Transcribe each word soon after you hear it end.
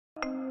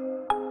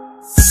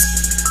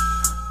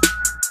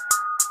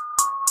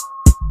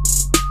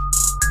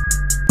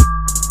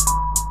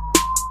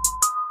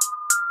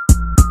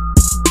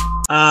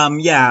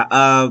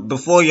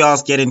Before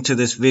y'all get into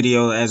this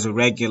video as a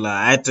regular,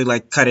 I had to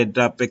like cut it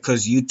up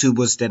because YouTube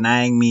was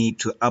denying me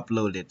to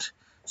upload it.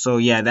 So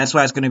yeah, that's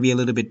why it's gonna be a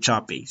little bit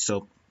choppy.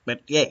 So,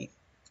 but yay,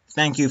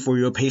 thank you for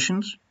your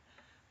patience.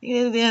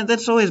 Yeah,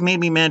 that's always made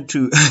me mad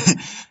too.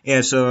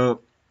 Yeah, so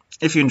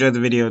if you enjoyed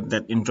the video,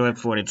 enjoy it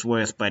for what it's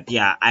worth. But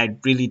yeah, I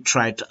really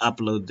tried to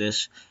upload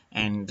this,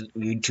 and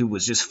YouTube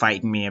was just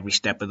fighting me every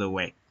step of the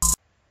way.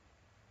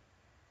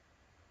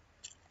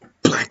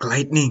 Black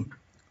lightning.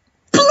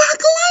 Black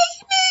lightning.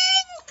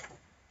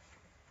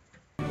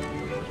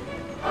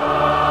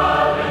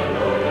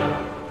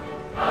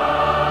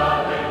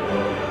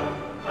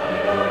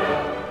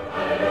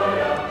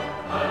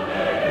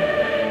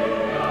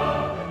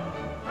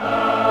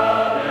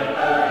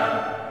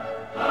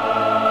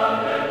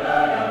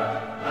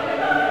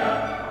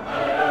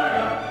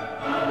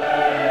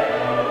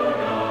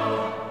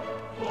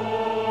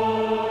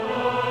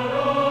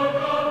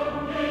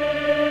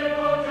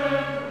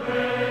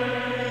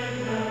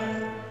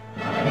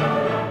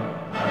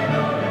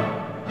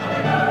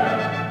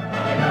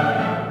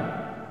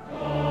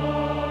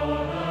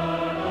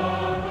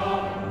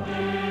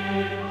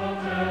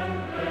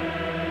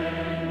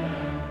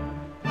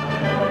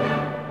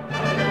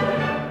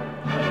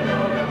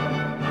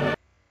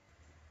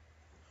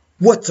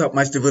 What's up,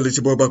 Meister Village,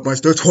 your boy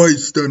Buckmeister,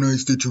 twice the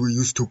nice that you were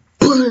used to.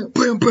 Bang,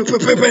 bang, bang, bang,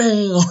 bang,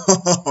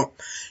 bang.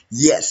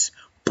 Yes,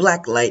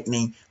 Black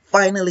Lightning,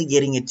 finally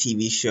getting a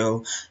TV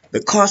show.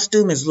 The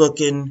costume is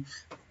looking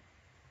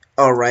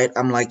alright,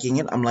 I'm liking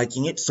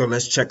it, so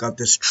let's check out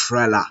this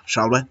trailer,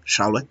 shall we?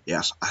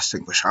 Yes, I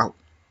think we shall.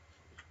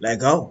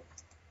 Let go.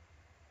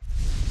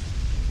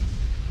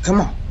 Come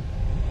on.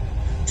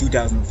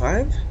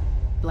 2005?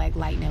 Black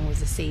Lightning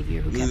was a savior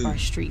who kept our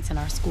streets and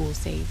our schools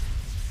safe.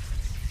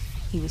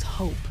 He was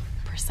hope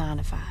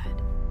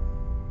personified.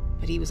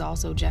 But he was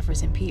also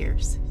Jefferson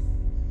Pierce,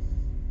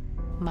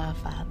 my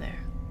father.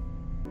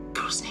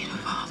 Girls need a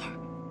father.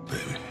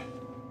 Baby,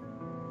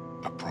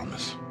 I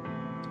promise.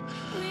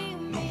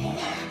 No more.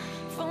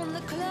 From the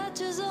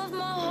clutches of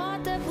my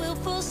heart that will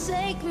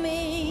forsake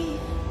me.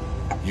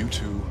 You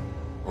two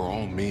are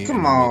all me Come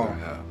and my on.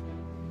 mother have.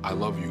 I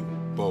love you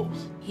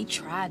both. He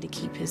tried to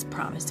keep his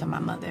promise to my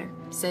mother.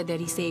 Said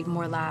that he saved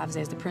more lives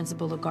as the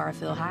principal of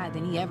Garfield High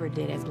than he ever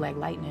did as Black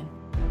Lightning.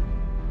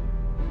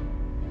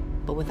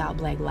 But without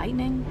Black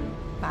Lightning,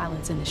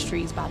 violence in the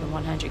streets by the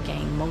 100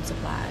 gang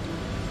multiplied.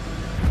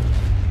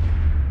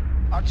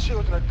 Our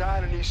children are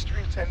dying in these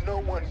streets and no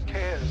one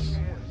cares.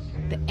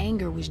 The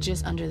anger was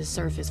just under the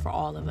surface for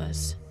all of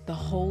us. The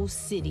whole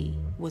city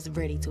was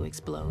ready to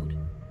explode.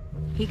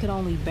 He could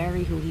only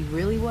bury who he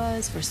really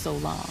was for so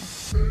long.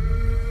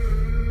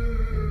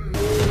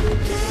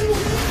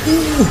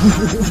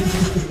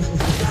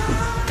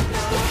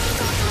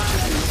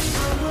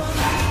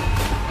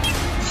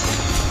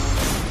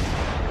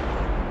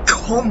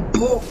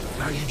 Combo.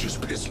 Now you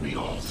just pissed me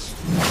off.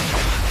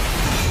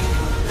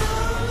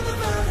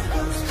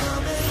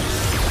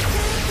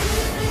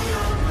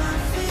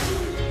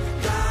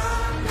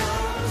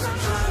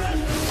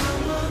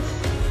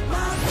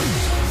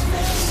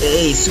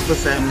 Hey, super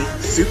family.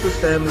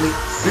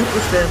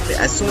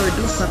 I saw her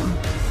do something.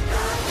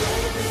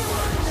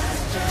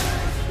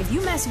 If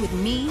you mess with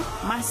me,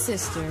 my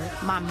sister,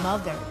 my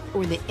mother,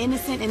 or the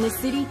innocent in the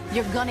city,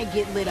 you're gonna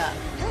get lit up.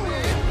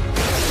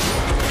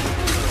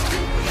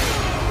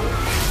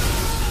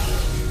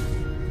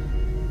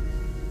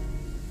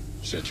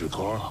 Is that your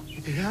car?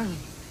 Yeah.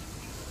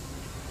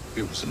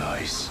 It was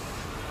nice.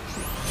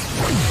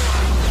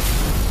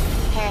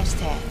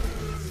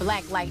 Hashtag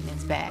Black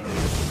Lightning's back.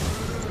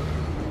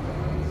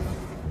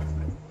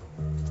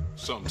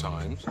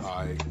 Sometimes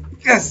I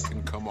Yes.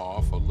 can come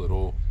off a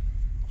little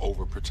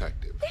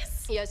overprotective.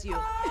 Yes, you.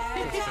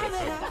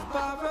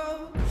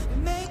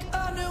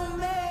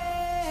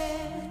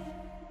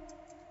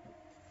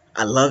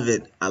 I love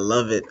it.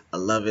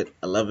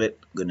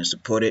 Gonna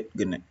support it.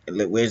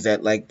 Where's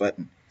that like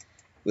button?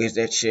 Where's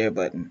that share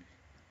button?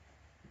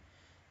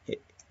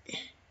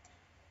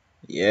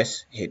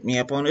 Yes, hit me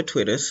up on the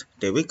Twitters.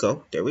 There we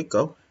go.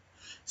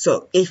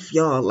 So if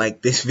y'all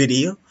like this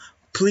video,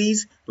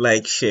 please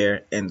like,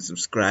 share, and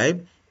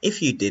subscribe.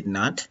 If you did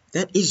not,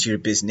 that is your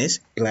business.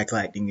 Black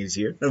Lightning is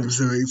here. I'm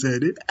so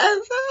excited.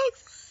 And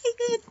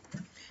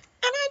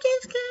I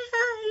just can't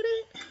hide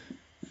it.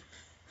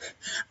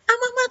 I'm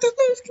about to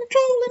lose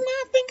control and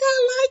I think I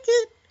like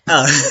it.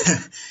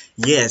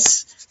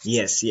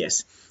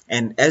 Yes.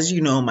 And as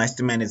you know,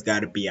 Meister Man has got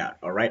to be out.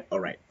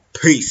 Alright.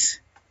 Peace.